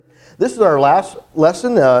This is our last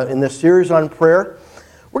lesson in this series on prayer.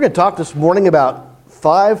 We're going to talk this morning about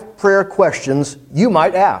 5 prayer questions you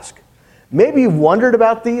might ask. Maybe you've wondered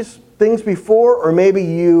about these things before, or maybe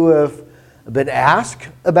you have been asked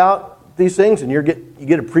about these things, and you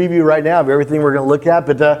get a preview right now of everything we're going to look at,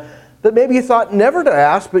 but maybe you thought never to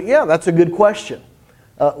ask, but yeah, that's a good question.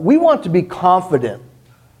 We want to be confident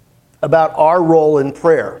about our role in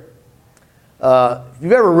prayer. If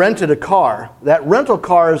you've ever rented a car, that rental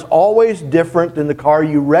car is always different than the car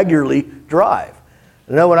you regularly drive.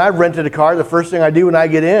 You know, when I've rented a car, the first thing I do when I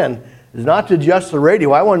get in is not to adjust the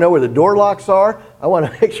radio. I want to know where the door locks are. I want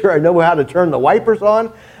to make sure I know how to turn the wipers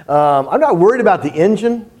on. I'm not worried about the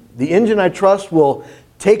engine. The engine, I trust, will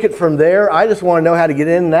take it from there. I just want to know how to get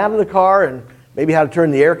in and out of the car, and maybe how to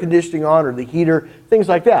turn the air conditioning on or the heater, things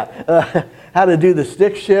like that. How to do the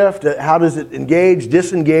stick shift, how does it engage,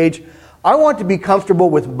 disengage. I want to be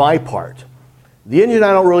comfortable with my part. The engine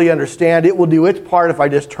I don't really understand. It will do its part if I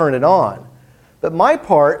just turn it on. But my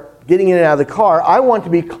part, getting in and out of the car, I want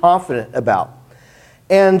to be confident about.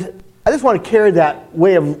 And I just want to carry that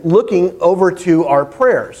way of looking over to our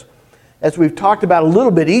prayers. As we've talked about a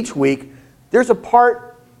little bit each week, there's a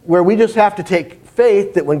part where we just have to take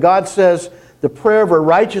faith that when God says the prayer of a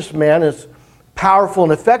righteous man is powerful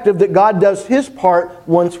and effective, that God does His part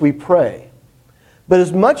once we pray. But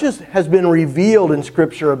as much as has been revealed in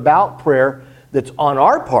Scripture about prayer that's on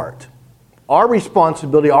our part, our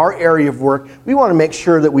responsibility, our area of work, we want to make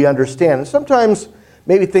sure that we understand. And sometimes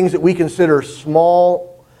maybe things that we consider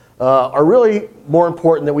small are really more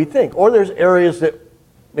important than we think. Or there's areas that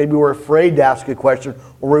maybe we're afraid to ask a question,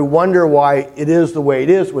 or we wonder why it is the way it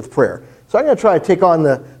is with prayer. So I'm going to try to take on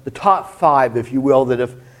the top 5, if you will, that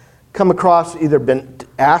have come across, either been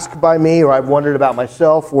asked by me or I've wondered about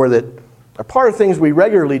myself, or that are part of things we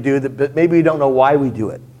regularly do but maybe we don't know why we do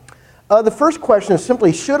it. The first question is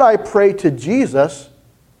simply, should I pray to Jesus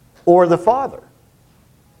or the Father?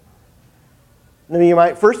 I mean, you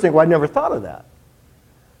might first think, well, I never thought of that.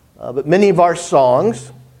 But many of our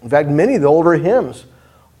songs, in fact, many of the older hymns,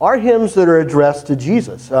 are hymns that are addressed to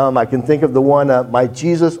Jesus. I can think of the one, My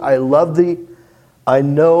Jesus, I love thee, I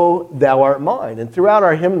know thou art mine. And throughout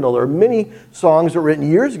our hymnal, there are many songs that were written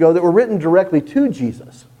years ago that were written directly to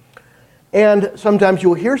Jesus. And sometimes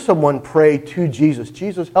you'll hear someone pray to Jesus,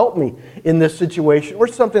 Jesus, help me in this situation, or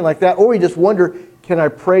something like that. Or we just wonder, can I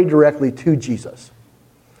pray directly to Jesus?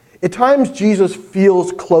 At times, Jesus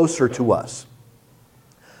feels closer to us.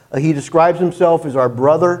 He describes himself as our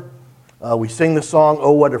brother. We sing the song,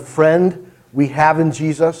 Oh, what a friend we have in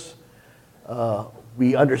Jesus.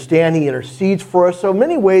 We understand He intercedes for us. So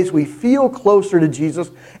many ways we feel closer to Jesus,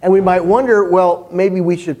 and we might wonder, well, maybe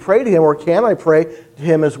we should pray to Him, or can I pray to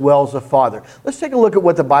Him as well as the Father? Let's take a look at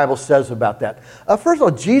what the Bible says about that. First of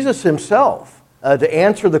all, Jesus Himself, to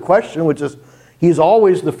answer the question, which is, He's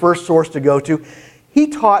always the first source to go to, He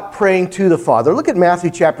taught praying to the Father. Look at Matthew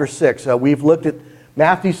chapter 6. We've looked at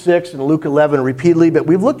Matthew 6 and Luke 11 repeatedly, but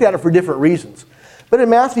we've looked at it for different reasons. But in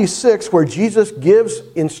Matthew 6, where Jesus gives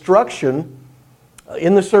instruction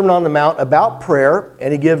in the Sermon on the Mount about prayer,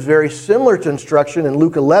 and He gives very similar to instruction in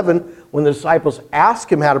Luke 11 when the disciples ask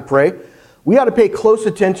Him how to pray, we ought to pay close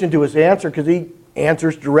attention to His answer, because He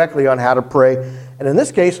answers directly on how to pray, and in this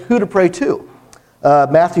case, who to pray to.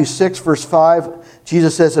 Matthew 6, verse 5,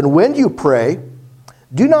 Jesus says, And when you pray,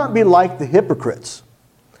 do not be like the hypocrites,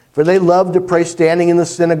 for they love to pray standing in the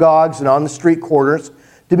synagogues and on the street corners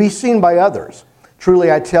to be seen by others.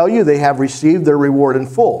 Truly I tell you, they have received their reward in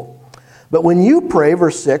full. But when you pray,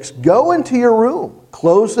 verse 6, go into your room,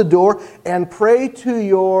 close the door, and pray to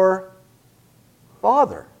your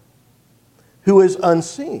Father, who is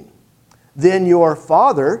unseen. Then your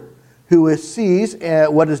Father, who sees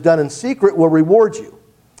what is done in secret, will reward you.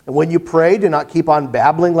 And when you pray, do not keep on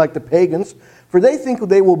babbling like the pagans, for they think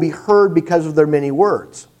they will be heard because of their many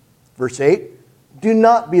words. Verse 8, do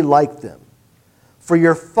not be like them, for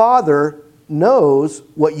your Father knows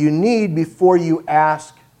what you need before you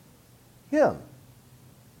ask Him.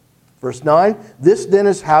 Verse 9, this then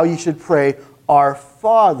is how you should pray, Our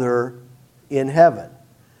Father in heaven.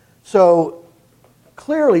 So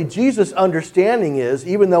clearly Jesus' understanding is,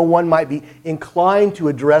 even though one might be inclined to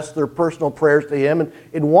address their personal prayers to Him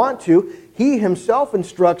and want to, He Himself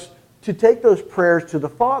instructs to take those prayers to the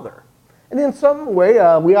Father. And in some way,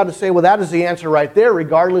 we ought to say, well, that is the answer right there,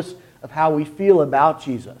 regardless of how we feel about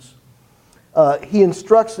Jesus. He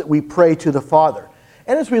instructs that we pray to the Father.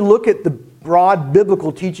 And as we look at the broad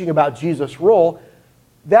biblical teaching about Jesus' role,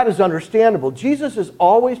 that is understandable. Jesus is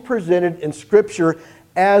always presented in Scripture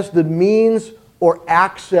as the means or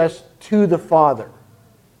access to the Father.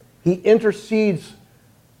 He intercedes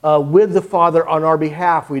with the Father on our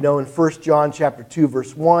behalf. We know in 1 John chapter 2,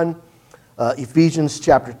 verse 1, Ephesians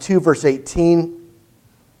chapter 2, verse 18,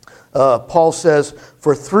 Paul says,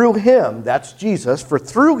 for through him, that's Jesus, for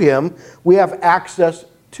through him we have access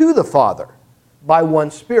to the Father by one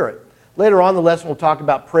Spirit. Later on in the lesson we'll talk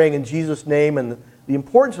about praying in Jesus' name and the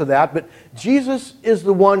importance of that, but Jesus is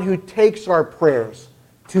the one who takes our prayers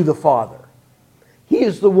to the Father. He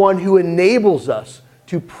is the one who enables us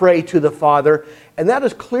to pray to the Father, and that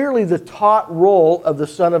is clearly the taught role of the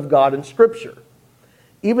Son of God in Scripture.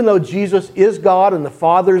 Even though Jesus is God and the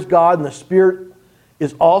Father is God and the Spirit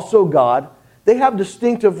is also God, they have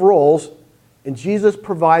distinctive roles, and Jesus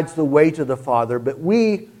provides the way to the Father, but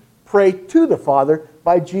we pray to the Father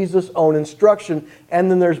by Jesus' own instruction, and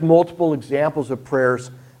then there's multiple examples of prayers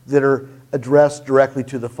that are addressed directly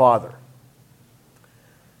to the Father.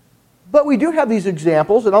 But we do have these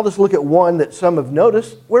examples, and I'll just look at one that some have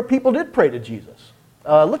noticed, where people did pray to Jesus.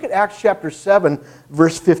 Look at Acts chapter 7,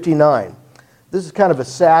 verse 59. This is kind of a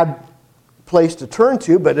sad place to turn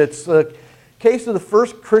to, but it's the case of the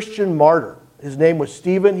first Christian martyr. His name was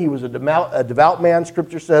Stephen. He was a devout man,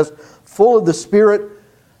 Scripture says, full of the Spirit.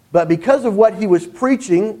 But because of what he was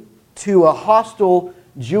preaching to a hostile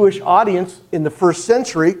Jewish audience in the first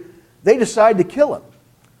century, they decided to kill him.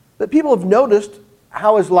 But people have noticed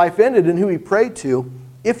how his life ended and who he prayed to,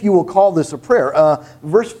 if you will call this a prayer.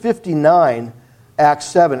 Verse 59, Acts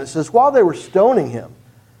 7, it says, while they were stoning him,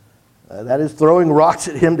 that is, throwing rocks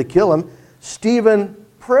at him to kill him, Stephen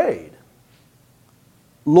prayed,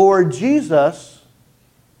 Lord Jesus,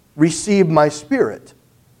 receive my spirit.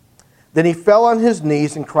 Then he fell on his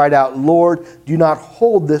knees and cried out, Lord, do not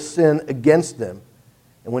hold this sin against them.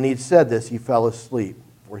 And when he had said this, he fell asleep,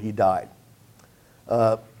 where he died.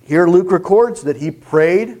 Here Luke records that he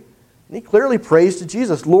prayed, and he clearly prays to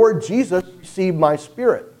Jesus, Lord Jesus, receive my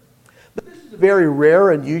spirit. But this is a very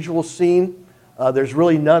rare, unusual scene. There's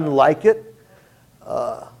really none like it.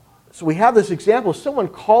 So we have this example of someone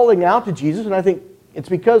calling out to Jesus, and I think it's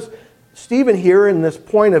because Stephen here in this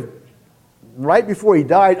point of right before he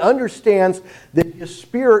died understands that his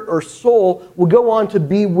spirit or soul will go on to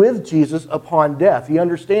be with Jesus upon death. He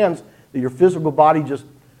understands that your physical body just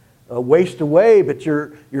wastes away, but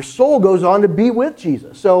your soul goes on to be with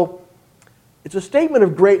Jesus. So it's a statement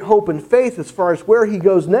of great hope and faith as far as where he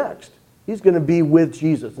goes next. He's going to be with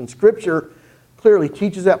Jesus. And Scripture clearly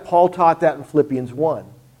teaches that. Paul taught that in Philippians 1.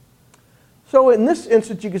 So in this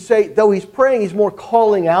instance, you could say, though he's praying, he's more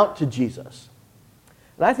calling out to Jesus.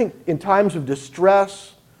 And I think in times of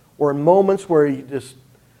distress or in moments where he just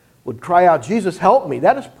would cry out, Jesus, help me,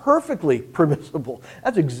 that is perfectly permissible.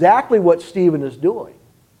 That's exactly what Stephen is doing.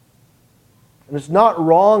 And it's not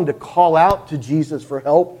wrong to call out to Jesus for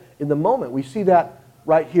help in the moment. We see that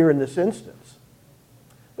right here in this instance.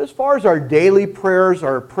 But as far as our daily prayers,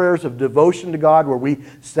 our prayers of devotion to God, where we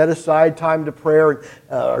set aside time to prayer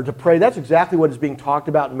or to pray, that's exactly what is being talked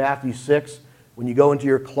about in Matthew 6. When you go into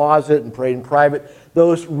your closet and pray in private,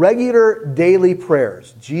 those regular daily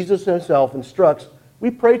prayers, Jesus himself instructs, we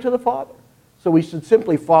pray to the Father. So we should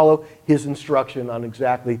simply follow his instruction on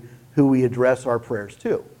exactly who we address our prayers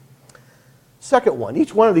to. Second one,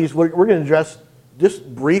 each one of these we're going to address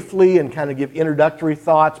just briefly and kind of give introductory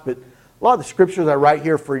thoughts, but a lot of the scriptures I write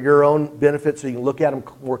here for your own benefit so you can look at them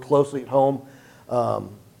more closely at home.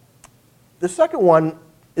 The second one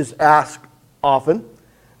is asked often,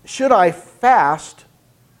 should I fast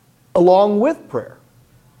along with prayer?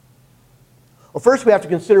 Well, first we have to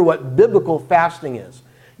consider what biblical fasting is.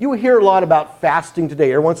 You will hear a lot about fasting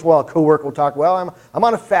today. Every once in a while a coworker will talk, well, I'm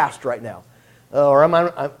on a fast right now.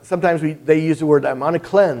 Sometimes they use the word, I'm on a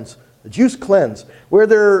cleanse, a juice cleanse, where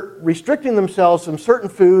they're restricting themselves from certain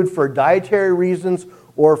food for dietary reasons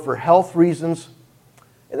or for health reasons.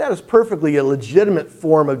 And that is perfectly a legitimate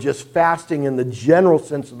form of just fasting in the general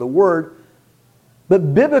sense of the word.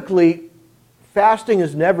 But biblically, fasting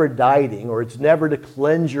is never dieting, or it's never to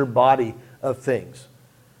cleanse your body of things.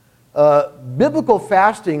 Biblical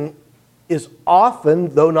fasting is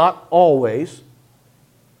often, though not always,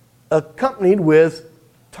 accompanied with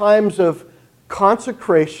times of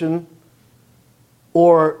consecration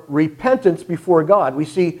or repentance before God. We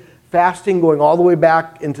see fasting going all the way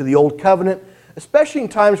back into the Old Covenant, especially in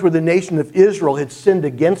times where the nation of Israel had sinned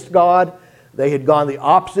against God. They had gone the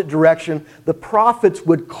opposite direction. The prophets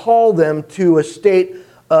would call them to a state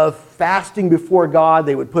of fasting before God.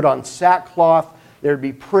 They would put on sackcloth. There would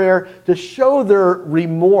be prayer to show their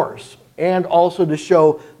remorse and also to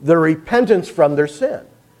show their repentance from their sin.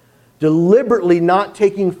 Deliberately not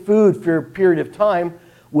taking food for a period of time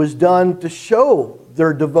was done to show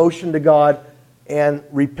their devotion to God and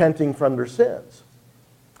repenting from their sins.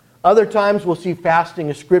 Other times we'll see fasting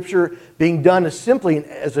in Scripture being done as simply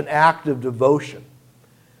as an act of devotion,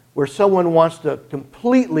 where someone wants to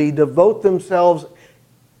completely devote themselves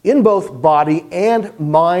in both body and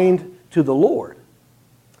mind to the Lord.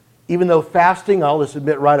 Even though fasting, I'll just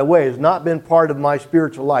admit right away, has not been part of my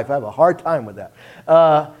spiritual life. I have a hard time with that.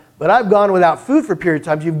 But I've gone without food for a period of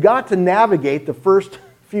time. You've got to navigate the first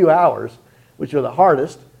few hours, which are the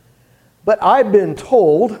hardest. But I've been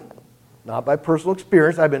told, not by personal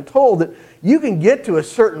experience, I've been told that you can get to a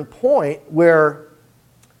certain point where,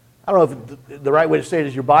 I don't know if the right way to say it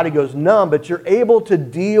is your body goes numb, but you're able to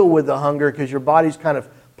deal with the hunger because your body's kind of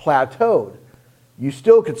plateaued. You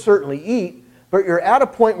still could certainly eat, but you're at a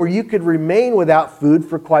point where you could remain without food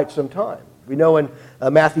for quite some time. We know in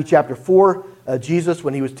Matthew chapter 4, Jesus,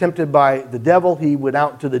 when he was tempted by the devil, he went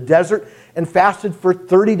out to the desert and fasted for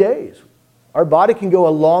 30 days. Our body can go a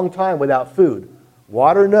long time without food.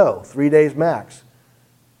 Water, no, 3 days max.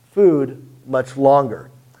 Food, much longer.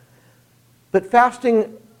 But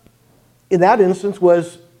fasting in that instance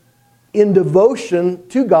was in devotion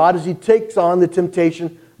to God as he takes on the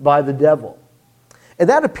temptation by the devil. And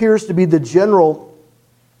that appears to be the general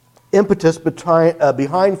impetus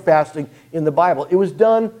behind fasting in the Bible. It was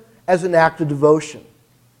done as an act of devotion.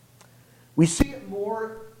 We see it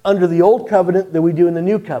more under the Old Covenant than we do in the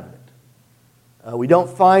New Covenant. We don't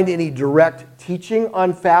find any direct teaching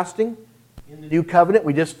on fasting in the New Covenant.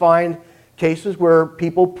 We just find cases where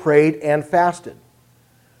people prayed and fasted.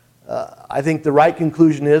 I think the right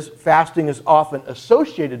conclusion is fasting is often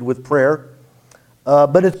associated with prayer,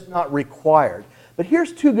 but it's not required. But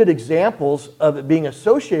here's two good examples of it being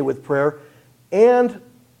associated with prayer and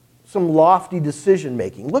some lofty decision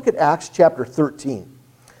making. Look at Acts chapter 13.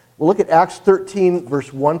 We'll look at Acts 13,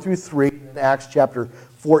 verse 1 through 3, and Acts chapter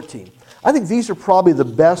 14. I think these are probably the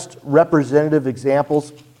best representative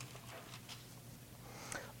examples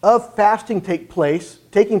of fasting taking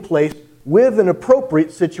place with an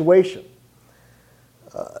appropriate situation.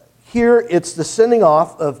 Here it's the sending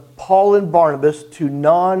off of Paul and Barnabas to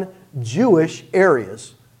non-Jewish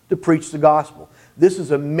areas to preach the gospel. This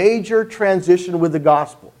is a major transition with the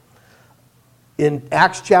gospel. In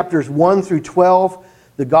Acts chapters 1 through 12,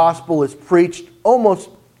 the gospel is preached almost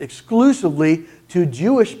exclusively to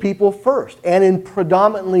Jewish people first, and in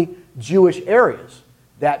predominantly Jewish areas.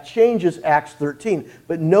 That changes Acts 13.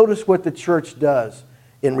 But notice what the church does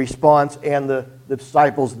in response, and the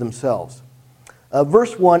disciples themselves.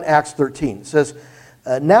 Verse 1, Acts 13, says,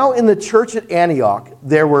 Now in the church at Antioch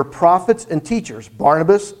there were prophets and teachers,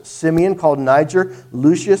 Barnabas, Simeon called Niger,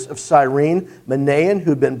 Lucius of Cyrene, Manaen, who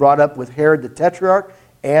had been brought up with Herod the Tetrarch,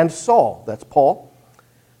 and Saul, that's Paul.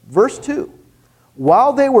 Verse 2,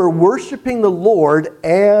 While they were worshiping the Lord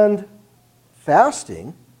and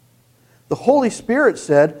fasting, the Holy Spirit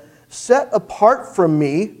said, Set apart for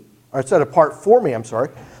me,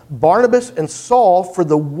 Barnabas and Saul for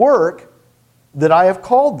the work that I have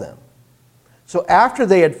called them. So after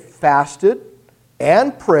they had fasted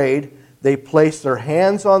and prayed, they placed their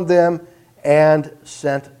hands on them and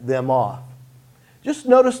sent them off. Just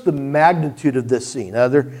notice the magnitude of this scene.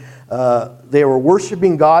 They were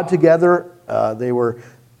worshiping God together. They were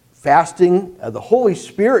fasting. The Holy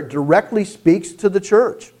Spirit directly speaks to the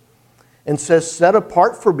church and says, Set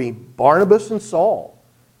apart for me Barnabas and Saul.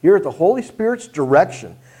 Here at the Holy Spirit's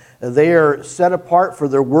direction, they are set apart for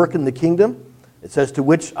their work in the kingdom. It says, To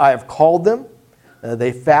which I have called them.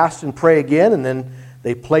 They fast and pray again, and then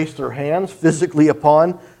they place their hands physically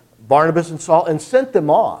upon Barnabas and Saul and sent them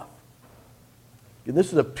off. And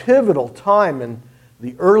this is a pivotal time in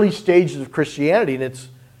the early stages of Christianity, and it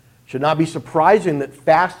should not be surprising that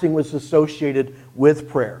fasting was associated with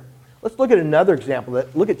prayer. Let's look at another example.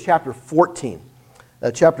 Look at chapter 14.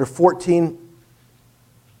 Chapter 14,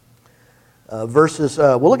 we'll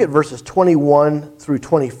look at verses 21 through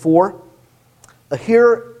 24.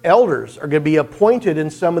 Here, elders are going to be appointed in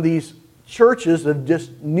some of these churches that have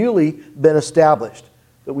just newly been established.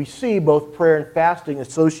 But we see both prayer and fasting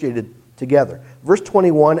associated together. Verse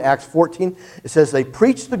 21, Acts 14, it says, They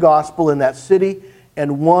preached the gospel in that city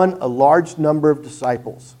and won a large number of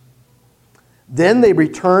disciples. Then they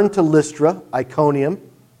returned to Lystra, Iconium,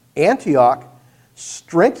 Antioch,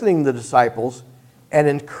 strengthening the disciples and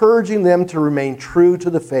encouraging them to remain true to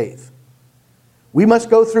the faith. We must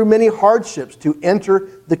go through many hardships to enter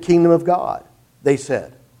the kingdom of God, they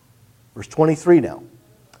said. Verse 23 now.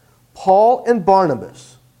 Paul and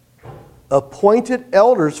Barnabas appointed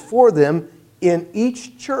elders for them in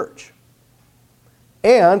each church,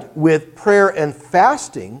 and with prayer and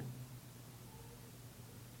fasting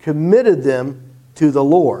committed them to the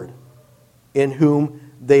Lord, in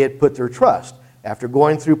whom they had put their trust. After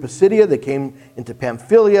going through Pisidia, they came into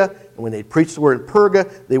Pamphylia, and when they preached the word in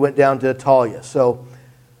Perga, they went down to Attalia. So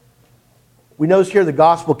we notice here the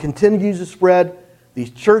gospel continues to spread.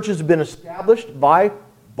 These churches have been established by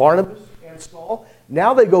Barnabas and Saul.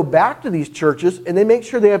 Now they go back to these churches, and they make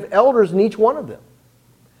sure they have elders in each one of them.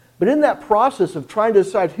 But in that process of trying to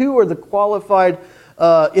decide who are the qualified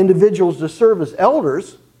individuals to serve as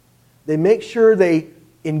elders, they make sure they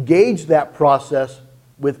engage that process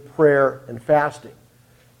with prayer and fasting.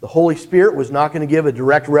 The Holy Spirit was not going to give a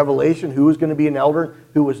direct revelation who was going to be an elder,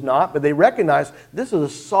 who was not, but they recognized this is a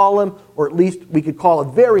solemn, or at least we could call a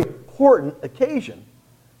very important occasion.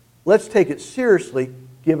 Let's take it seriously,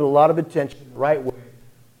 give it a lot of attention the right way.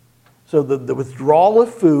 So the withdrawal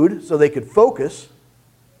of food so they could focus,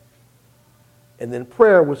 and then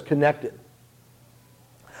prayer was connected.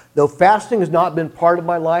 Though fasting has not been part of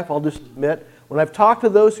my life, I'll just admit, when I've talked to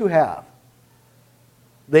those who have,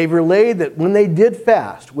 they've relayed that when they did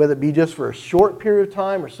fast, whether it be just for a short period of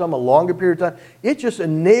time or some a longer period of time, it just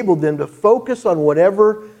enabled them to focus on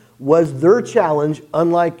whatever was their challenge,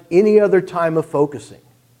 unlike any other time of focusing.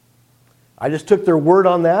 I just took their word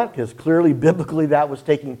on that because clearly, biblically, that was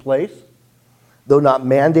taking place, though not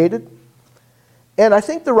mandated. And I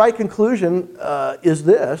think the right conclusion is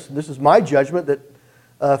this is my judgment,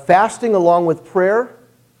 that fasting along with prayer,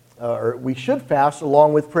 or we should fast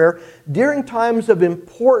along with prayer during times of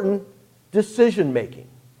important decision making.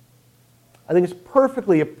 I think it's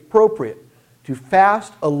perfectly appropriate to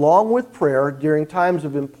fast along with prayer during times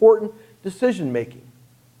of important decision making.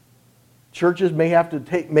 Churches may have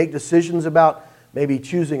to make decisions about maybe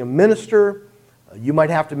choosing a minister. You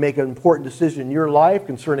might have to make an important decision in your life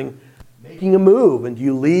concerning making a move. And do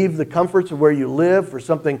you leave the comforts of where you live for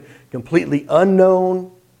something completely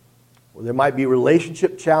unknown? Or there might be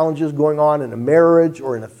relationship challenges going on in a marriage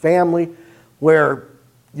or in a family where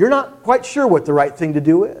you're not quite sure what the right thing to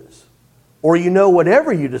do is. Or you know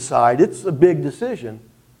whatever you decide, it's a big decision.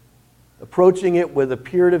 Approaching it with a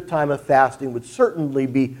period of time of fasting would certainly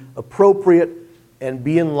be appropriate and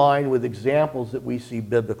be in line with examples that we see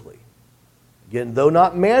biblically. Again, though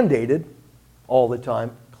not mandated all the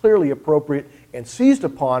time, clearly appropriate and seized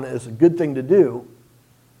upon as a good thing to do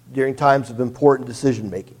during times of important decision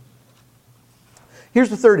making. Here's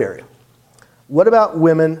the third area. What about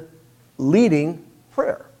women leading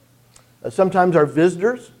prayer? Sometimes our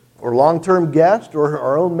visitors or long-term guests or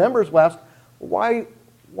our own members will ask, why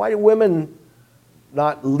do women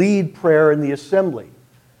not lead prayer in the assembly?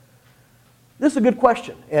 This is a good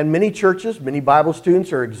question, and many churches, many Bible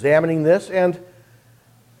students are examining this, and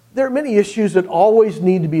there are many issues that always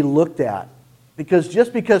need to be looked at, because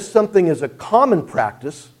just because something is a common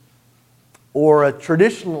practice or a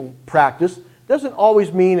traditional practice doesn't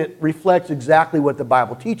always mean it reflects exactly what the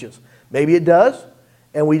Bible teaches. Maybe it does,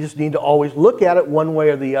 and we just need to always look at it one way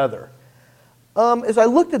or the other. As I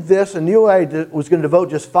looked at this and knew I was going to devote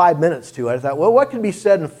just 5 minutes to it, I thought, well, what can be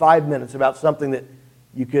said in 5 minutes about something that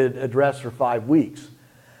you could address for 5 weeks?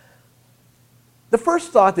 The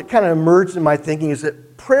first thought that kind of emerged in my thinking is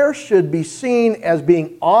that prayer should be seen as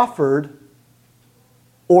being offered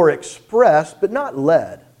or expressed, but not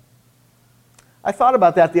led. I thought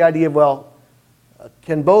about that, the idea of, well,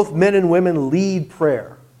 can both men and women lead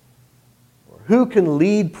prayer? Or who can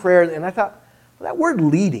lead prayer? And I thought, well, that word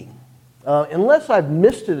leading, unless I've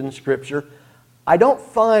missed it in Scripture, I don't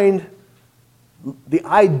find the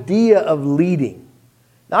idea of leading.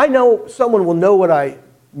 Now, I know someone will know what I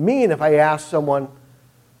mean if I ask someone,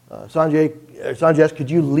 Sanjay,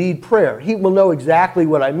 could you lead prayer? He will know exactly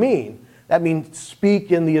what I mean. That means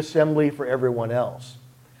speak in the assembly for everyone else.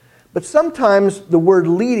 But sometimes the word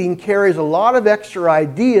leading carries a lot of extra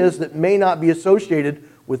ideas that may not be associated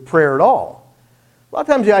with prayer at all. A lot of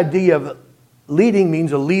times the idea of leading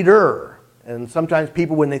means a leader. And sometimes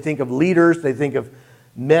people, when they think of leaders, they think of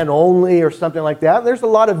men only or something like that. There's a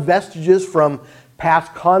lot of vestiges from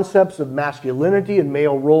past concepts of masculinity and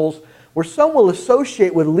male roles where some will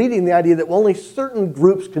associate with leading the idea that only certain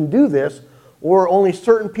groups can do this, or only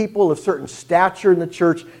certain people of certain stature in the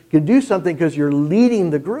church can do something because you're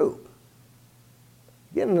leading the group.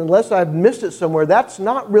 Again, unless I've missed it somewhere, that's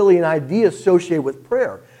not really an idea associated with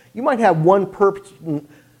prayer. You might have one person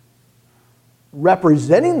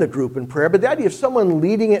representing the group in prayer, but the idea of someone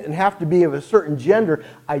leading it and have to be of a certain gender,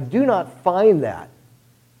 I do not find that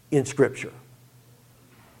in Scripture.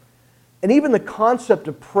 And even the concept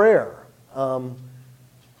of prayer,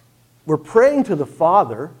 we're praying to the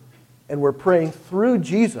Father, and we're praying through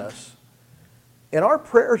Jesus, and our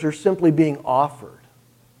prayers are simply being offered.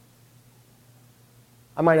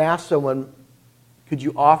 I might ask someone, could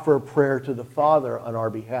you offer a prayer to the Father on our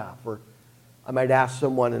behalf? Or I might ask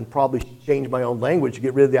someone, and probably change my own language to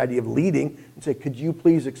get rid of the idea of leading, and say, could you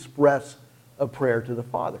please express a prayer to the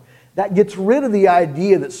Father? That gets rid of the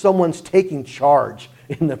idea that someone's taking charge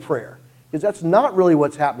in the prayer, because that's not really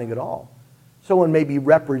what's happening at all. Someone may be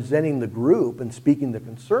representing the group and speaking the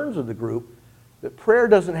concerns of the group, but prayer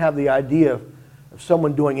doesn't have the idea of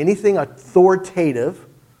someone doing anything authoritative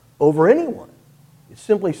over anyone. It's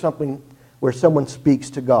simply something where someone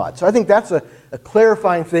speaks to God. So I think that's a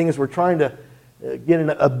clarifying thing as we're trying to get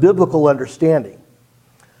a biblical understanding.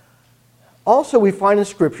 Also, we find in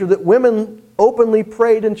Scripture that women openly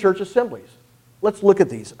prayed in church assemblies. Let's look at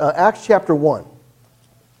these. Acts chapter 1.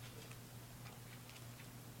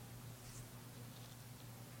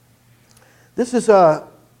 This is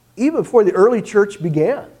even before the early church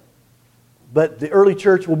began. But the early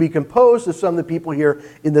church will be composed of some of the people here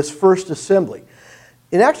in this first assembly.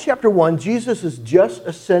 In Acts chapter 1, Jesus has just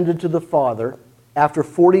ascended to the Father after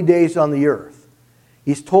 40 days on the earth.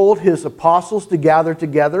 He's told his apostles to gather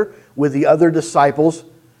together with the other disciples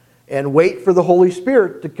and wait for the Holy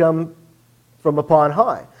Spirit to come from upon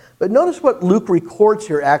high. But notice what Luke records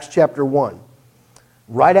here, Acts chapter 1.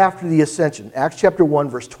 Right after the ascension, Acts chapter 1,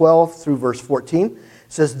 verse 12 through verse 14,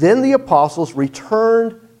 says, Then the apostles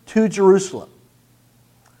returned to Jerusalem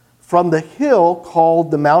from the hill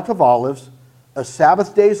called the Mount of Olives, a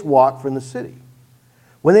Sabbath day's walk from the city.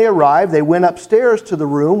 When they arrived, they went upstairs to the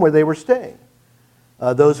room where they were staying.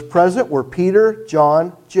 Those present were Peter,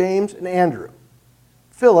 John, James, and Andrew,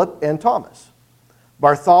 Philip and Thomas,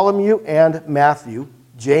 Bartholomew and Matthew,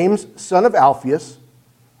 James, son of Alphaeus,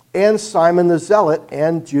 and Simon the Zealot,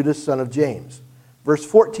 and Judas, son of James. Verse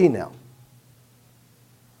 14 now.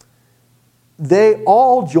 They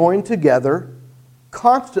all joined together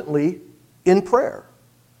constantly in prayer,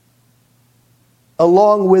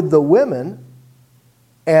 along with the women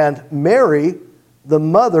and Mary, the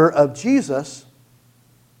mother of Jesus,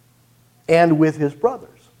 and with his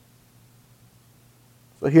brothers.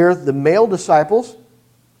 So here, the male disciples,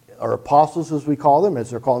 or apostles as we call them,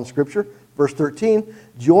 as they're called in Scripture, verse 13,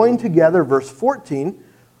 joined together, verse 14,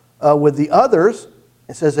 with the others.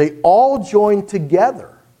 It says they all joined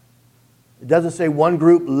together. It doesn't say one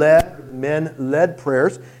group led, men led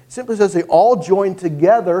prayers. It simply says they all joined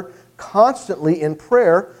together constantly in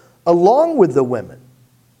prayer along with the women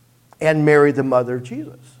and Mary, the mother of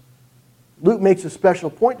Jesus. Luke makes a special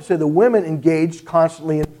point to say the women engaged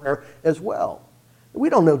constantly in prayer as well. We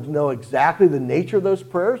don't know exactly the nature of those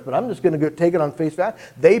prayers, but I'm just going to take it on face value.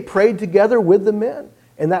 They prayed together with the men,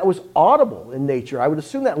 and that was audible in nature. I would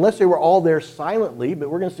assume that unless they were all there silently, but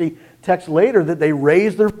we're going to see text later that they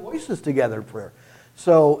raised their voices together in prayer.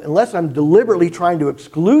 So unless I'm deliberately trying to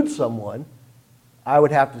exclude someone, I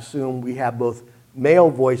would have to assume we have both male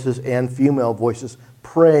voices and female voices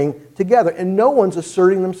praying together. And no one's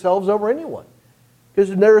asserting themselves over anyone,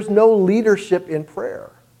 because there is no leadership in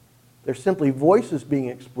prayer. There's simply voices being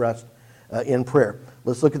expressed in prayer.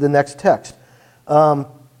 Let's look at the next text.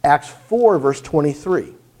 Acts 4, verse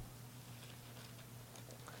 23.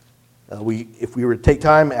 If we were to take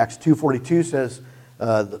time, Acts 2:42 says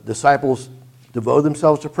the disciples devote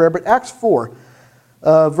themselves to prayer. But Acts 4,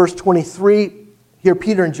 verse 23, here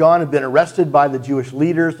Peter and John have been arrested by the Jewish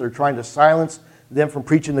leaders. They're trying to silence them from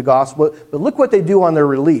preaching the gospel. But look what they do on their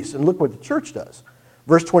release, and look what the church does.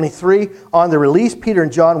 Verse 23, on the release, Peter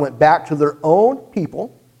and John went back to their own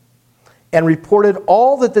people and reported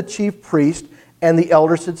all that the chief priest and the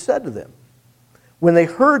elders had said to them. When they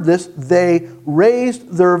heard this, they raised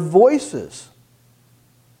their voices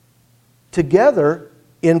together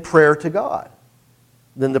in prayer to God.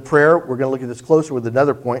 Then the prayer, we're going to look at this closer with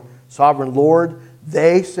another point. Sovereign Lord,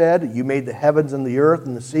 they said, you made the heavens and the earth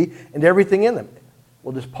and the sea and everything in them.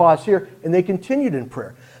 We'll just pause here. And they continued in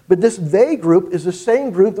prayer. But this they group is the same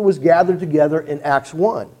group that was gathered together in Acts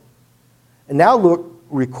 1. And now Luke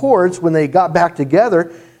records when they got back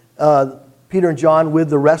together, Peter and John with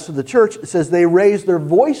the rest of the church, it says they raised their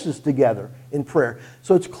voices together in prayer.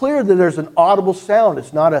 So it's clear that there's an audible sound.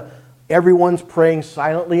 It's not a everyone's praying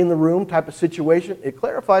silently in the room type of situation. It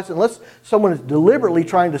clarifies, unless someone is deliberately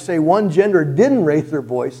trying to say one gender didn't raise their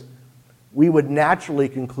voice, we would naturally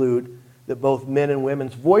conclude that both men and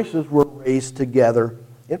women's voices were raised together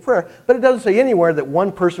in prayer. But it doesn't say anywhere that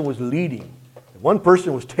one person was leading, that one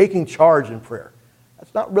person was taking charge in prayer.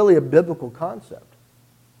 That's not really a biblical concept.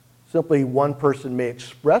 Simply one person may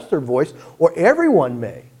express their voice, or everyone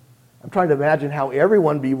may. I'm trying to imagine how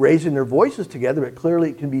everyone be raising their voices together, but clearly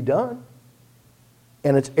it can be done.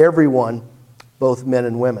 And it's everyone, both men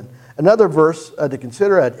and women. Another verse to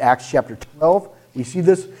consider at Acts chapter 12. We see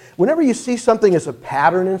this. Whenever you see something as a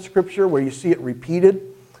pattern in Scripture, where you see it repeated,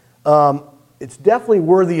 it's definitely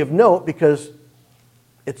worthy of note because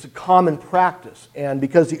it's a common practice. And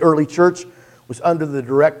because the early church was under the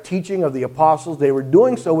direct teaching of the apostles, they were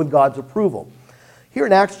doing so with God's approval. Here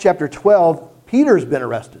in Acts chapter 12, Peter's been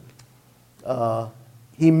arrested.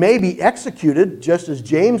 He may be executed, just as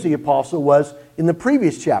James the apostle was in the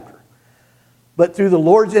previous chapter. But through the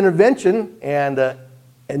Lord's intervention and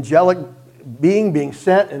angelic being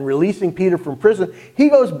sent and releasing Peter from prison, he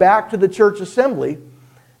goes back to the church assembly.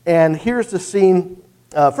 And here's the scene.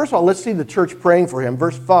 First of all, let's see the church praying for him.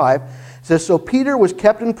 Verse 5 says, "So Peter was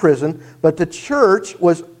kept in prison, but the church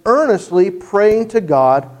was earnestly praying to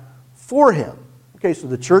God for him." Okay, so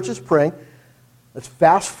the church is praying. Let's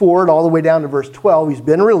fast forward all the way down to verse 12. He's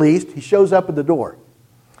been released. He shows up at the door.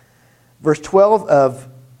 Verse 12 of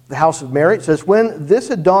the house of Mary, it says, "When this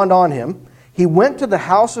had dawned on him, he went to the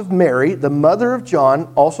house of Mary, the mother of John,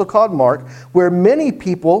 also called Mark, where many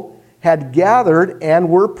people had gathered and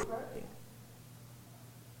were praying."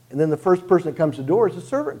 And then the first person that comes to the door is a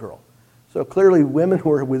servant girl. So clearly women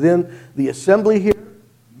who are within the assembly here,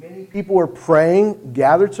 many people are praying,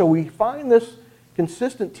 gathered. So we find this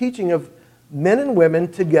consistent teaching of men and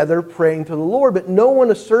women together praying to the Lord, but no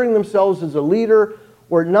one asserting themselves as a leader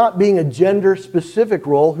or not being a gender-specific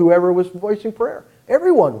role, whoever was voicing prayer.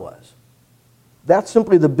 Everyone was. That's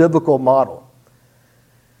simply the biblical model.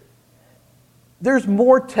 There's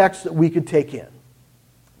more texts that we could take in,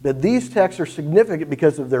 but these texts are significant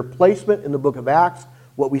because of their placement in the book of Acts,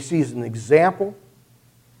 what we see as an example.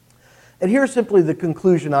 And here's simply the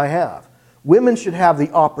conclusion I have. Women should have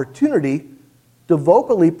the opportunity to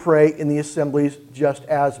vocally pray in the assemblies just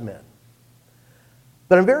as men.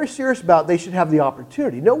 But I'm very serious about they should have the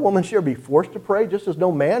opportunity. No woman should ever be forced to pray, just as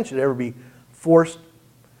no man should ever be forced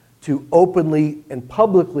to openly and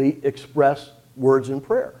publicly express words in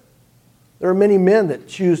prayer. There are many men that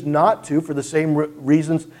choose not to for the same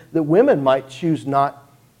reasons that women might choose not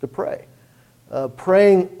to pray.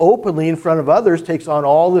 Praying openly in front of others takes on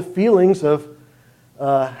all the feelings of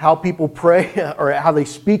how people pray or how they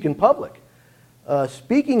speak in public.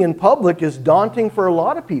 Speaking in public is daunting for a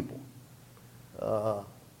lot of people.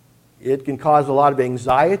 It can cause a lot of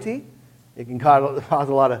anxiety. It can cause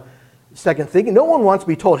a lot of second thinking. No one wants to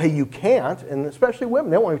be told, hey, you can't, and especially women.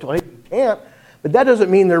 They don't want to be told, hey, you can't. But that doesn't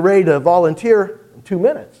mean they're ready to volunteer in 2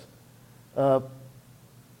 minutes.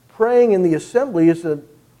 Praying in the assembly is an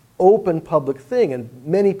open public thing, and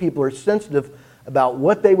many people are sensitive about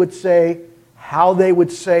what they would say, how they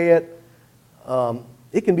would say it.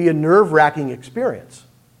 It can be a nerve-wracking experience.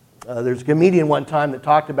 There's a comedian one time that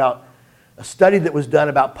talked about a study that was done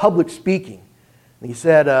about public speaking. And he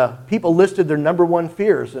said people listed their number 1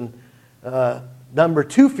 fears, and number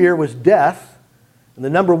 2 fear was death, and the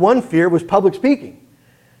number 1 fear was public speaking.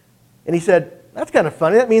 And he said, that's kind of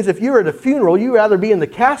funny. That means if you were at a funeral, you'd rather be in the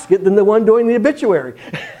casket than the one doing the obituary.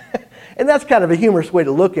 And that's kind of a humorous way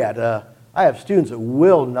to look at it. I have students that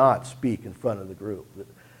will not speak in front of the group.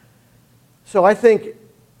 So I think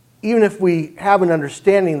even if we have an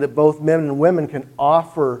understanding that both men and women can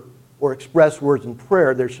offer or express words in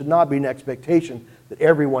prayer, there should not be an expectation that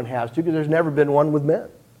everyone has to, because there's never been one with men.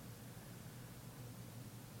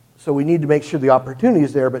 So we need to make sure the opportunity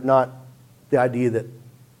is there, but not the idea that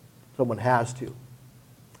someone has to.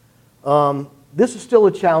 This is still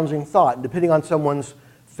a challenging thought. And depending on someone's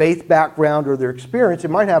faith background or their experience, they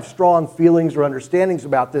might have strong feelings or understandings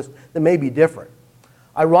about this that may be different.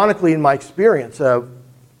 Ironically, in my experience,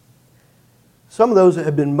 some of those that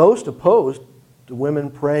have been most opposed to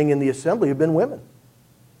women praying in the assembly have been women.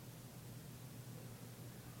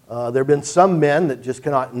 There have been some men that just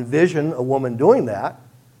cannot envision a woman doing that.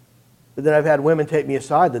 But then I've had women take me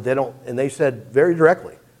aside that they don't, and they said very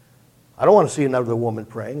directly, I don't want to see another woman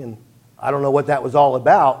praying, and I don't know what that was all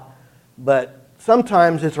about. But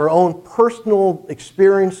sometimes it's our own personal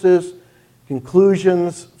experiences,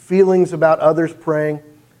 conclusions, feelings about others praying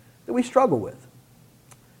that we struggle with.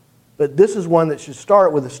 But this is one that should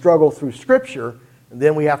start with a struggle through Scripture, and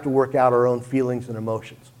then we have to work out our own feelings and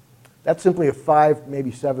emotions. That's simply a 5,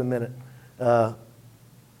 maybe 7-minute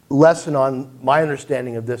lesson on my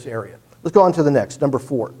understanding of this area. Let's go on to the next, number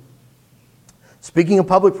 4. Speaking of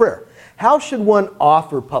public prayer, how should one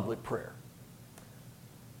offer public prayer?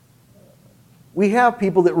 We have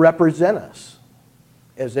people that represent us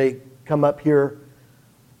as they come up here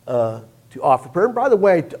to offer prayer. And by the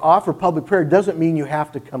way, to offer public prayer doesn't mean you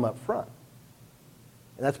have to come up front.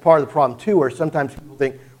 And that's part of the problem too, where sometimes people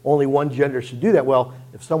think only one gender should do that. Well,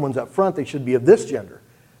 if someone's up front, they should be of this gender.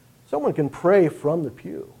 Someone can pray from the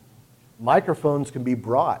pew. Microphones can be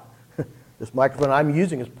brought. This microphone I'm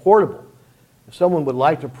using is portable. If someone would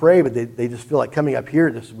like to pray, but they just feel like coming up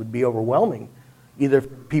here, this would be overwhelming, either for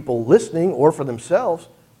people listening or for themselves,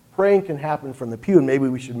 praying can happen from the pew, and maybe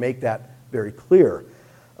we should make that very clear.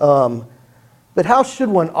 But how should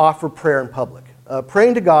one offer prayer in public?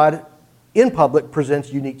 Praying to God in public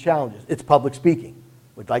presents unique challenges. It's public speaking,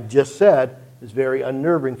 which, like just said, is very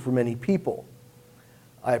unnerving for many people.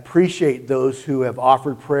 I appreciate those who have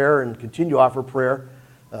offered prayer and continue to offer prayer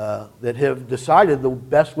that have decided the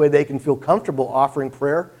best way they can feel comfortable offering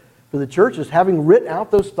prayer for the church is having written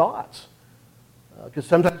out those thoughts. Because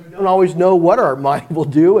sometimes we don't always know what our mind will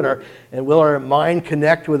do, and will our mind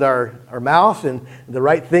connect with our mouth and the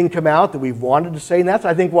right thing come out that we've wanted to say. And that's,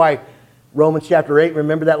 I think, why Romans chapter 8,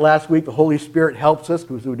 remember that last week, the Holy Spirit helps us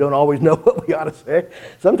because we don't always know what we ought to say.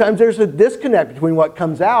 Sometimes there's a disconnect between what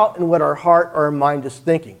comes out and what our heart or our mind is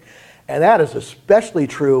thinking. And that is especially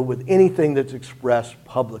true with anything that's expressed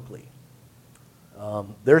publicly.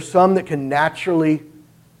 There's some that can naturally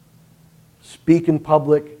speak in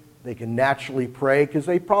public. They can naturally pray because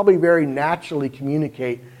they probably very naturally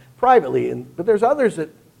communicate privately. But there's others that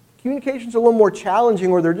communication's a little more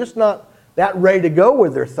challenging, or they're just not that ready to go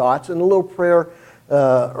with their thoughts, and a little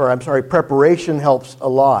preparation helps a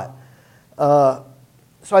lot. So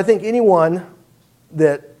I think anyone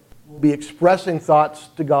that will be expressing thoughts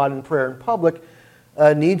to God in prayer in public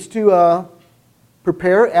needs to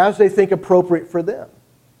prepare as they think appropriate for them.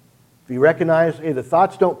 If you recognize, hey, the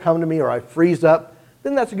thoughts don't come to me, or I freeze up,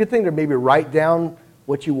 then that's a good thing to maybe write down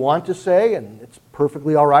what you want to say, and it's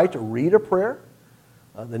perfectly all right to read a prayer.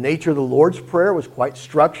 The nature of the Lord's Prayer was quite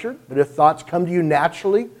structured, but if thoughts come to you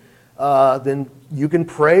naturally, then you can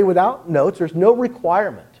pray without notes. There's no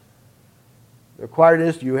requirement. The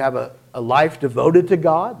requirement is you have a life devoted to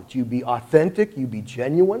God, that you be authentic, you be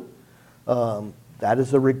genuine.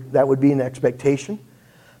 That would be an expectation.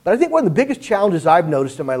 But I think one of the biggest challenges I've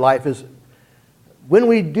noticed in my life is when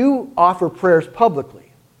we do offer prayers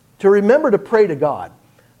publicly, to remember to pray to God.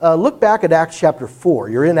 Look back at Acts chapter 4.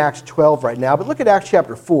 You're in Acts 12 right now, but look at Acts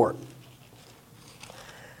chapter 4.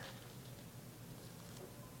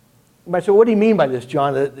 You might say, what do you mean by this,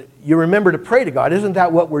 John? That you remember to pray to God. Isn't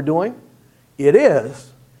that what we're doing? It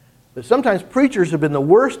is. But sometimes preachers have been the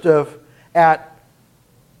worst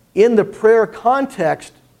in the prayer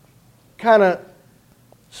context, kind of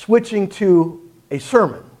switching to a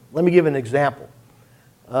sermon. Let me give an example.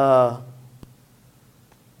 The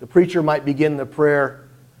preacher might begin the prayer,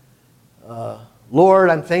 Lord,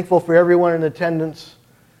 I'm thankful for everyone in attendance,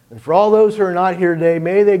 and for all those who are not here today.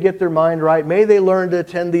 May they get their mind right. May they learn to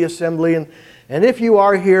attend the assembly. And if you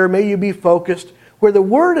are here, may you be focused. Where the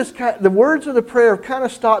words of the prayer have kind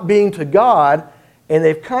of stopped being to God, and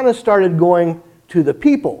they've kind of started going to the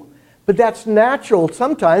people. But that's natural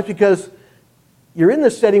sometimes because you're in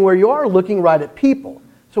this setting where you are looking right at people.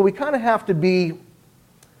 So we kind of have to be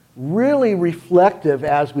really reflective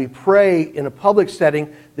as we pray in a public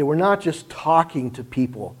setting that we're not just talking to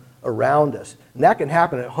people around us. And that can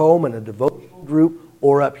happen at home in a devotional group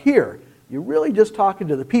or up here. You're really just talking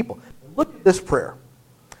to the people. Look at this prayer.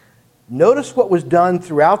 Notice what was done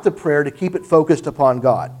throughout the prayer to keep it focused upon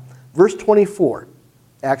God. Verse 24,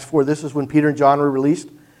 Acts 4, this is when Peter and John were released.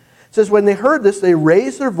 It says, when they heard this, they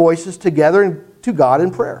raised their voices together to God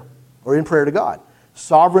in prayer, or in prayer to God.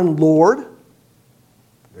 Sovereign Lord,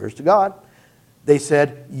 there's to God. They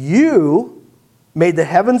said, you made the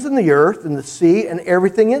heavens and the earth and the sea and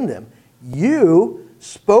everything in them. You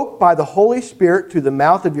spoke by the Holy Spirit through the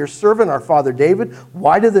mouth of your servant, our father David.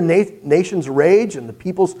 Why do the nations rage and the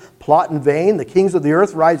peoples plot in vain? The kings of the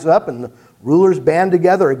earth rise up and the rulers band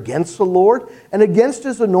together against the Lord and against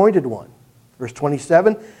his anointed one. Verse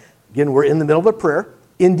 27, again, we're in the middle of a prayer.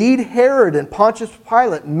 Indeed, Herod and Pontius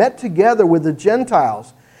Pilate met together with the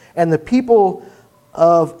Gentiles and the people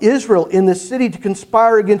of Israel in the city to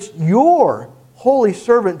conspire against your holy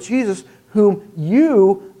servant Jesus, whom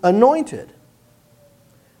you anointed.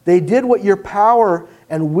 They did what your power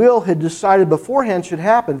and will had decided beforehand should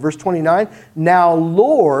happen. Verse 29, now,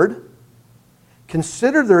 Lord,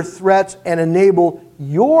 consider their threats and enable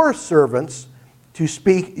your servants to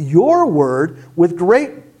speak your word with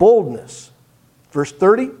great boldness. Verse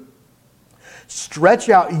 30, stretch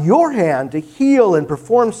out your hand to heal and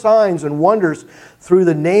perform signs and wonders through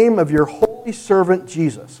the name of your holy servant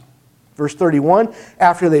Jesus. Verse 31,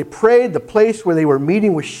 after they prayed, the place where they were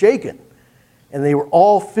meeting was shaken, and they were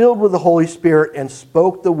all filled with the Holy Spirit and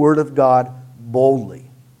spoke the word of God boldly.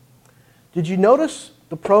 Did you notice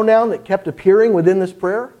the pronoun that kept appearing within this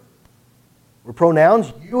prayer? Were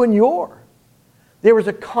pronouns you and your. There was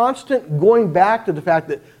a constant going back to the fact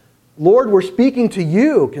that, Lord, we're speaking to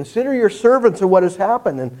you. Consider your servants of what has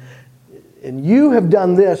happened. And you have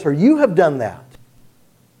done this or you have done that.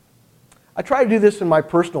 I try to do this in my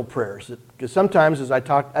personal prayers, because sometimes I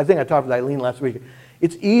think I talked with Eileen last week,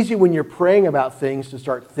 it's easy when you're praying about things to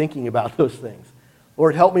start thinking about those things.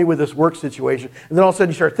 Lord, help me with this work situation. And then all of a sudden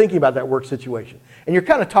you start thinking about that work situation. And you're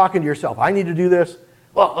kind of talking to yourself, I need to do this.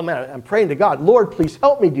 Well, man, I'm praying to God, Lord, please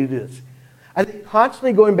help me do this. I think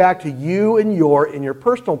constantly going back to you and in your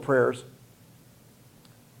personal prayers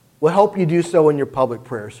will help you do so in your public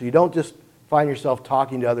prayers. So you don't just find yourself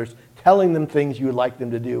talking to others, telling them things you would like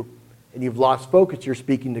them to do, and you've lost focus, you're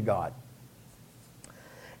speaking to God.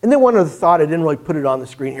 And then one other thought, I didn't really put it on the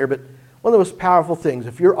screen here, but one of the most powerful things,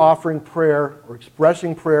 if you're offering prayer or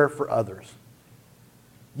expressing prayer for others,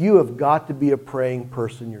 you have got to be a praying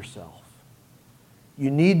person yourself.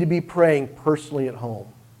 You need to be praying personally at home.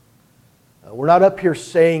 We're not up here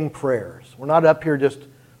saying prayers. We're not up here just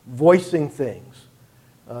voicing things.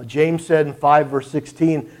 James said in 5 verse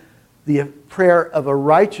 16, the prayer of a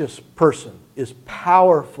righteous person is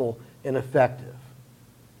powerful and effective.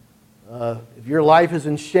 If your life is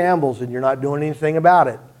in shambles and you're not doing anything about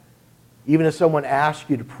it, even if someone asks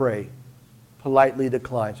you to pray, politely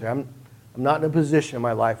decline. Say, I'm not in a position in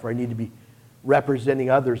my life where I need to be representing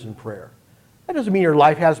others in prayer. That doesn't mean your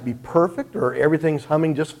life has to be perfect or everything's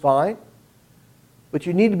humming just fine. But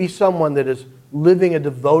you need to be someone that is living a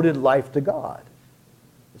devoted life to God,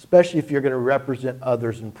 especially if you're going to represent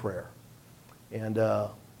others in prayer. And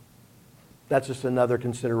that's just another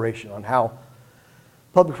consideration on how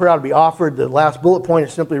public prayer ought to be offered. The last bullet point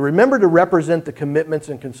is simply remember to represent the commitments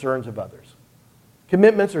and concerns of others.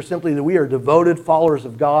 Commitments are simply that we are devoted followers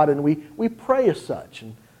of God, and we pray as such.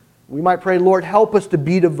 And we might pray, Lord, help us to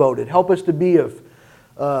be devoted. Help us to be of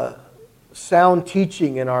sound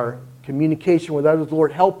teaching in our communication with others.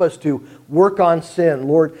 Lord, help us to work on sin.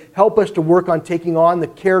 Lord, help us to work on taking on the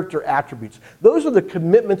character attributes. Those are the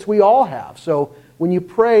commitments we all have. So when you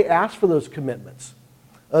pray, ask for those commitments.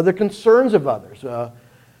 The concerns of others.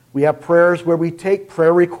 We have prayers where we take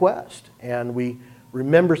prayer requests and we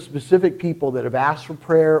remember specific people that have asked for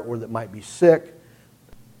prayer or that might be sick.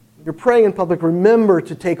 You're praying in public, remember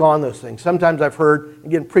to take on those things. Sometimes I've heard,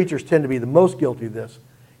 again, preachers tend to be the most guilty of this,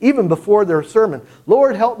 even before their sermon.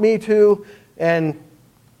 Lord, help me to, and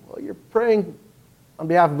well, you're praying on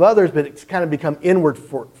behalf of others, but it's kind of become inward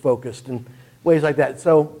focused in ways like that.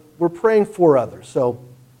 So we're praying for others. So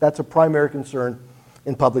that's a primary concern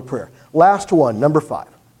in public prayer. Last one, number 5.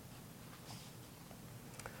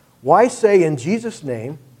 Why say in Jesus'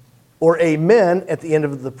 name or amen at the end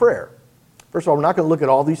of the prayer? First of all, we're not going to look at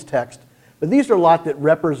all these texts, but these are a lot that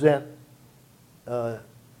represent an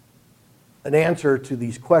answer to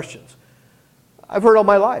these questions. I've heard all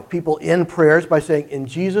my life people end prayers by saying, in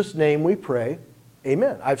Jesus' name we pray,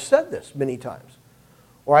 amen. I've said this many times.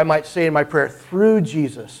 Or I might say in my prayer, through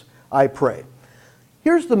Jesus I pray.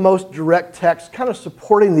 Here's the most direct text kind of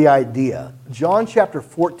supporting the idea. John chapter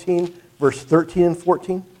 14, verse 13 and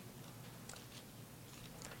 14.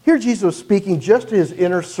 Here Jesus was speaking just to his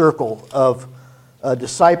inner circle of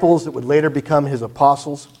disciples that would later become his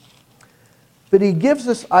apostles. But he gives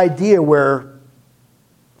this idea where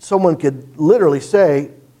someone could literally say,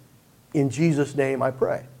 in Jesus' name I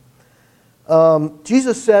pray.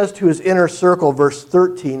 Jesus says to his inner circle, verse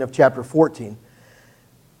 13 of chapter 14,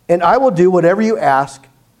 and I will do whatever you ask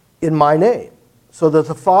in my name, so that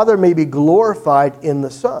the Father may be glorified in the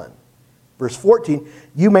Son. Verse 14,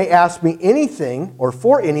 you may ask me anything or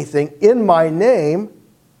for anything in my name,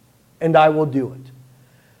 and I will do it.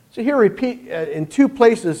 So here repeat in 2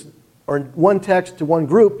 places, or in one text to one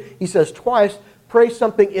group, he says twice, pray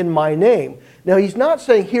something in my name. Now he's not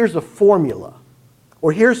saying here's a formula,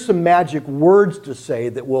 or here's some magic words to say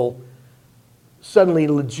that will suddenly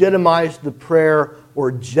legitimize the prayer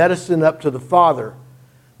or jettison up to the Father.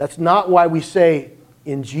 That's not why we say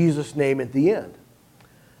in Jesus' name at the end.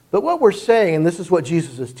 But what we're saying, and this is what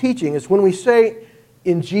Jesus is teaching, is when we say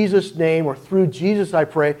in Jesus' name or through Jesus I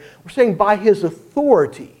pray, we're saying by his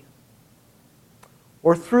authority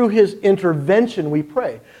or through his intervention we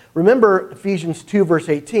pray. Remember Ephesians 2 verse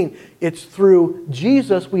 18, it's through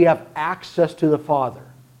Jesus we have access to the Father.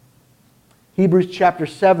 Hebrews chapter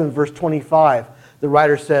 7 verse 25, the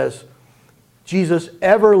writer says, Jesus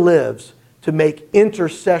ever lives to make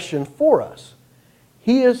intercession for us.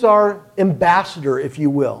 He is our ambassador, if you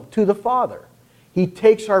will, to the Father. He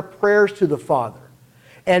takes our prayers to the Father.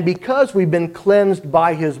 And because we've been cleansed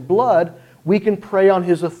by his blood, we can pray on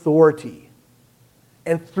his authority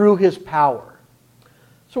and through his power.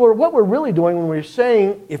 So what we're really doing when we're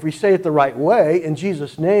saying, if we say it the right way, in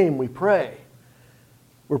Jesus' name we pray,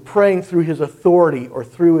 we're praying through his authority or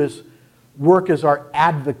through his work as our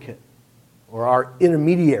advocate or our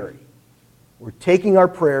intermediary. We're taking our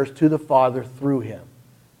prayers to the Father through him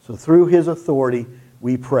so So through his authority,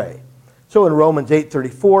 we pray. So in Romans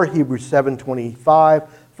 8:34, Hebrews 7:25,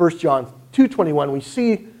 1 John 2:21, we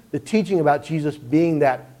see the teaching about Jesus being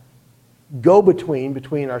that go-between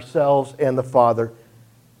between ourselves and the Father.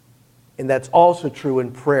 And that's also true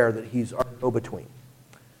in prayer, that he's our go-between.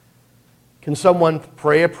 Can someone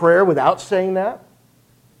pray a prayer without saying that?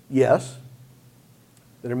 Yes.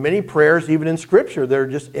 There are many prayers, even in Scripture, that are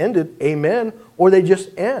just ended, amen, or they just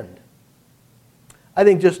end. I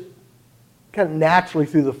think just kind of naturally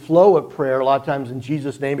through the flow of prayer, a lot of times in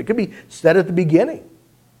Jesus' name, it could be said at the beginning.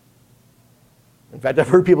 In fact, I've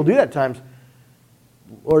heard people do that at times.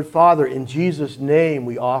 Lord Father, in Jesus' name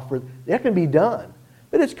we offer. That can be done.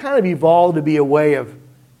 But it's kind of evolved to be a way of,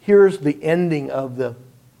 here's the ending of the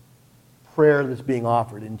prayer that's being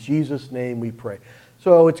offered. In Jesus' name we pray.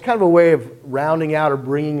 So it's kind of a way of rounding out or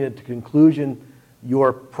bringing it to conclusion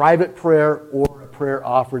your private prayer or a prayer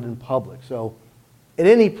offered in public. So in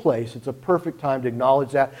any place, it's a perfect time to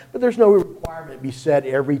acknowledge that. But there's no requirement to be said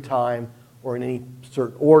every time or in any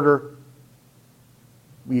certain order.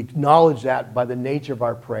 We acknowledge that by the nature of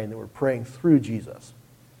our praying, that we're praying through Jesus.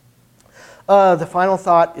 The final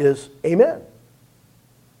thought is amen.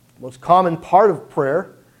 The most common part of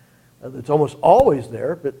prayer, it's almost always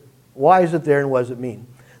there, but why is it there and what does it mean?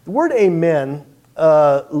 The word amen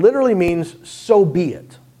literally means so be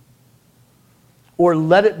it, or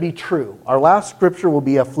let it be true. Our last scripture will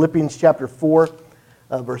be Philippians chapter 4,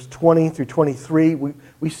 verse 20 through 23.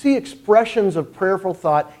 We see expressions of prayerful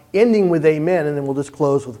thought ending with amen, and then we'll just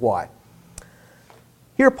close with why.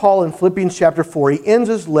 Here Paul in Philippians chapter 4, he ends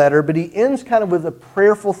his letter, but he ends kind of with a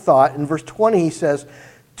prayerful thought. In verse 20 he says,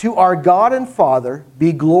 "To our God and Father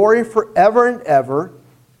be glory forever and ever.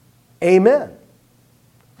 Amen."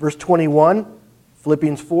 Verse 21,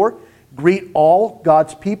 Philippians 4, "Greet all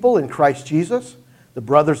God's people in Christ Jesus. The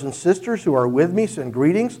brothers and sisters who are with me send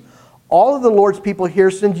greetings. All of the Lord's people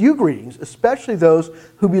here send you greetings, especially those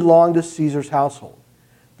who belong to Caesar's household.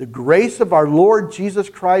 The grace of our Lord Jesus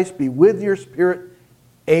Christ be with your spirit.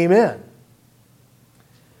 Amen."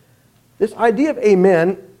 This idea of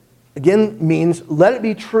amen, again, means let it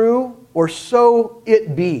be true or so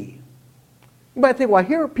it be. You might think, well, I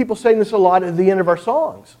hear people saying this a lot at the end of our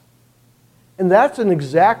songs. And that's an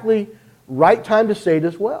exactly right time to say it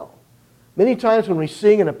as well. Many times when we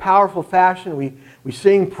sing in a powerful fashion, we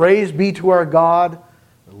sing praise be to our God,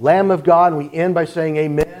 the Lamb of God, and we end by saying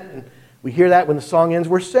amen. And we hear that when the song ends.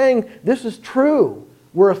 We're saying this is true.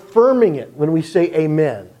 We're affirming it when we say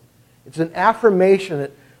amen. It's an affirmation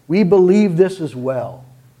that we believe this as well.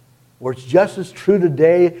 Or it's just as true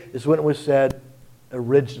today as when it was said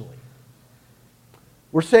originally.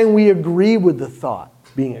 We're saying we agree with the thought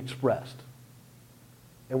being expressed.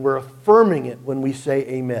 And we're affirming it when we say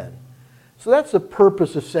amen. So that's the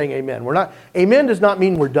purpose of saying amen. Amen does not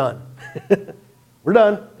mean we're done. We're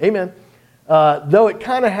done. Amen. Though it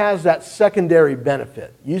kind of has that secondary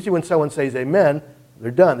benefit. Usually when someone says amen, they're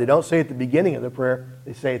done. They don't say it at the beginning of the prayer.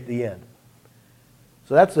 They say it at the end.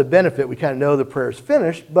 So that's the benefit. We kind of know the prayer is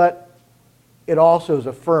finished, but it also is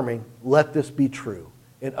affirming, let this be true.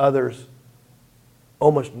 And others,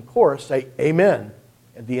 almost in chorus, say amen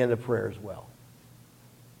at the end of prayer as well.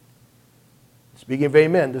 Speaking of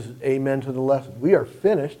amen, this is amen to the lesson. We are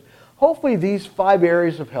finished. Hopefully these 5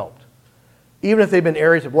 areas have helped. Even if they've been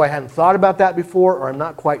areas of, boy, I hadn't thought about that before, or I'm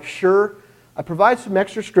not quite sure. I provide some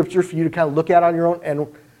extra scripture for you to kind of look at on your own. And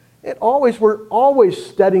we're always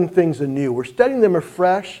studying things anew. We're studying them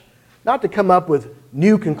afresh, not to come up with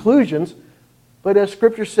new conclusions, but as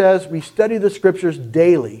Scripture says, we study the Scriptures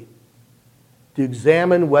daily to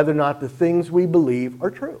examine whether or not the things we believe are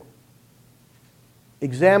true.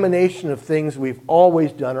 Examination of things we've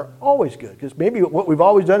always done are always good, because maybe what we've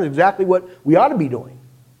always done is exactly what we ought to be doing.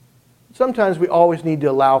 Sometimes we always need to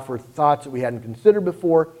allow for thoughts that we hadn't considered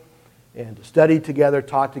before and to study together,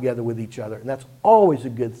 talk together with each other, and that's always a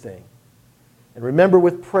good thing. And remember,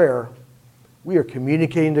 with prayer, we are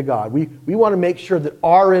communicating to God. We want to make sure that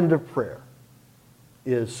our end of prayer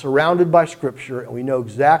is surrounded by Scripture and we know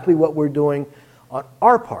exactly what we're doing on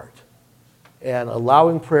our part and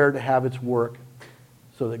allowing prayer to have its work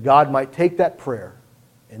so that God might take that prayer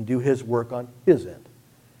and do His work on His end.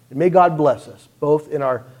 And may God bless us, both in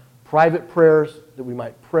our private prayers, that we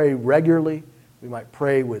might pray regularly, we might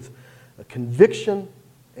pray with a conviction,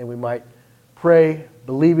 and we might pray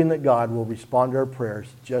believing that God will respond to our prayers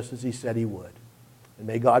just as He said He would. And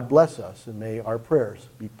may God bless us, and may our prayers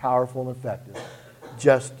be powerful and effective,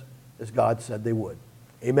 just as God said they would.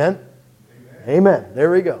 Amen? Amen. Amen.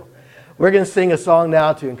 There we go. We're going to sing a song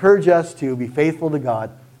now to encourage us to be faithful to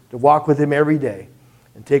God, to walk with Him every day,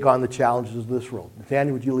 and take on the challenges of this world.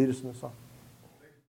 Nathaniel, would you lead us in the song?